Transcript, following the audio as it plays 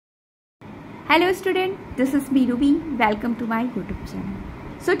Hello student, this is me Roobi. Welcome to my YouTube channel.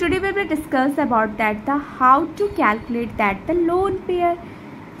 So today we will discuss about the how to calculate the lone pair.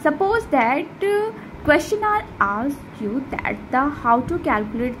 Suppose that question are asked you that the how to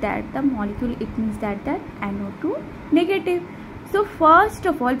calculate the molecule, it means that the NO2 negative. So first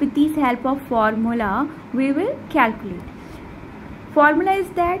of all, with this help of formula we will calculate. Formula is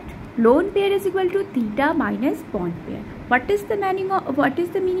that lone pair is equal to theta minus bond pair. What is the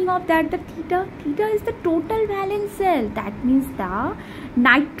meaning of that? The theta is the total valence cell. That means the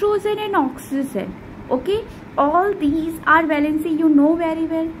nitrogen and oxygen. Okay, all these are valency, you know very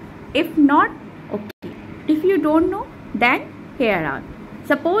well. If not, okay. If you don't know, then here are.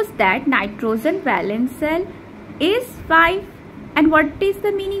 Suppose that nitrogen valence cell is 5. And what is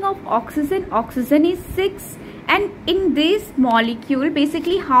the meaning of oxygen? Oxygen is 6. And in this molecule,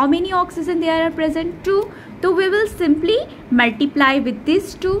 basically how many oxygen there are present? 2. So we will simply multiply with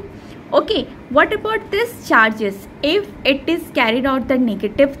this 2. Okay, what about this charges? If it is carried out the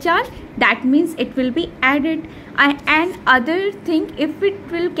negative charge, that means it will be added. And other thing, if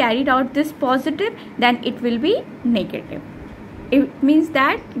it will carried out this positive, then it will be negative. It means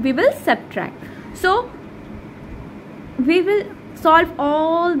that we will subtract. So we will solve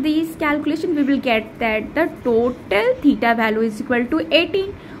all these calculations. We will get that the total theta value is equal to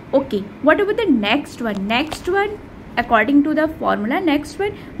 18. Okay, what about the next one? Next one, according to the formula, next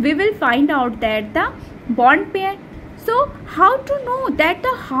one we will find out that the bond pair. So how to know that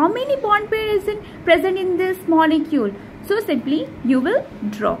the how many bond pair is present in this molecule? So simply you will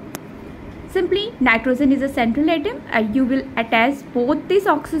draw. Simply nitrogen is a central atom. You will attach both this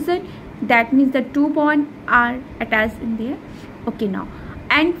oxygen. That means the 2 bonds are attached in there. Okay, now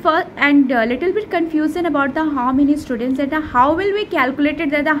and little bit confusion about the how many students and how will we calculate it,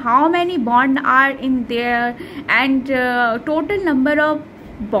 that the how many bond are in there and total number of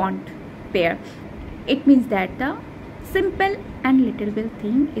bond pair. It means that the simple and little bit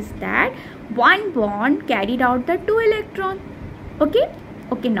thing is that one bond carried out the 2 electron.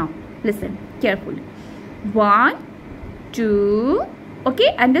 Okay, now listen carefully. 1, 2.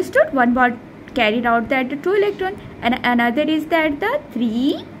 Okay, understood? One bond carried out that the 2 electron, and another is that the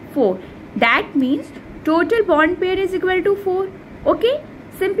 3, 4. That means total bond pair is equal to 4. Okay,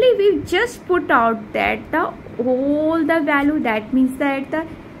 simply we just put out that the whole the value. That means that the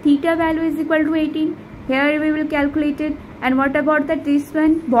theta value is equal to 18. Here we will calculate it. And what about that this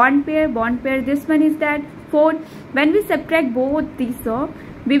one, bond pair? This one is that 4. When we subtract both these off,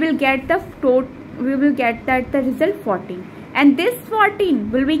 we will get the total. We will get that the result 14. And this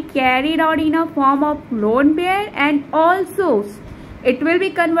 14 will be carried out in a form of lone pair, and also it will be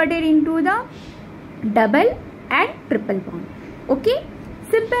converted into the double and triple bond. Okay,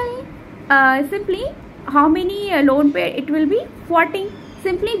 simply how many lone pair? It will be 14.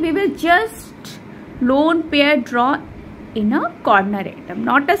 Simply we will just lone pair draw in a corner atom,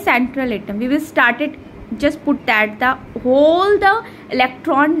 not a central atom. We will start it, just put that the whole the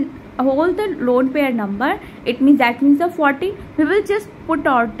electron, whole the lone pair number, it means that means the 40. We will just put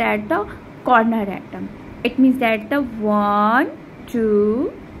out that the corner atom. It means that the 1,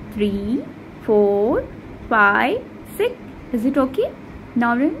 2, 3, 4, 5, 6. Is it okay?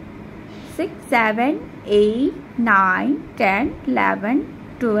 Now then 6, 7, 8, 9, 10,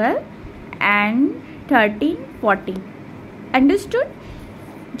 11, 12 and 13, 14. Understood?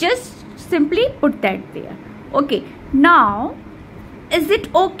 Just simply put that there. Okay, now is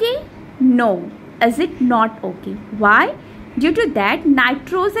it okay? No. Is it not okay? Why? Due to that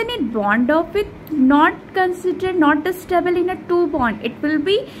nitrogen is bond off with not considered not stable in a 2 bond. It will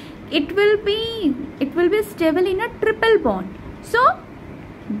be stable in a triple bond. So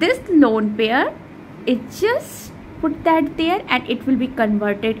this lone pair, it just put that there and it will be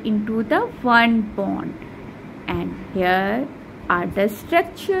converted into the 1 bond. And here are the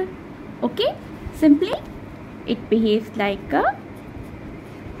structure. Okay, simply it behaves like a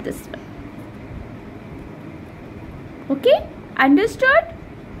this one. Okay, understood?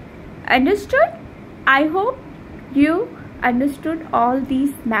 I hope you understood all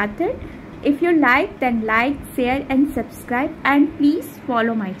these methods. If you like, then like, share and subscribe, and please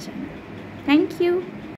follow my channel. Thank you.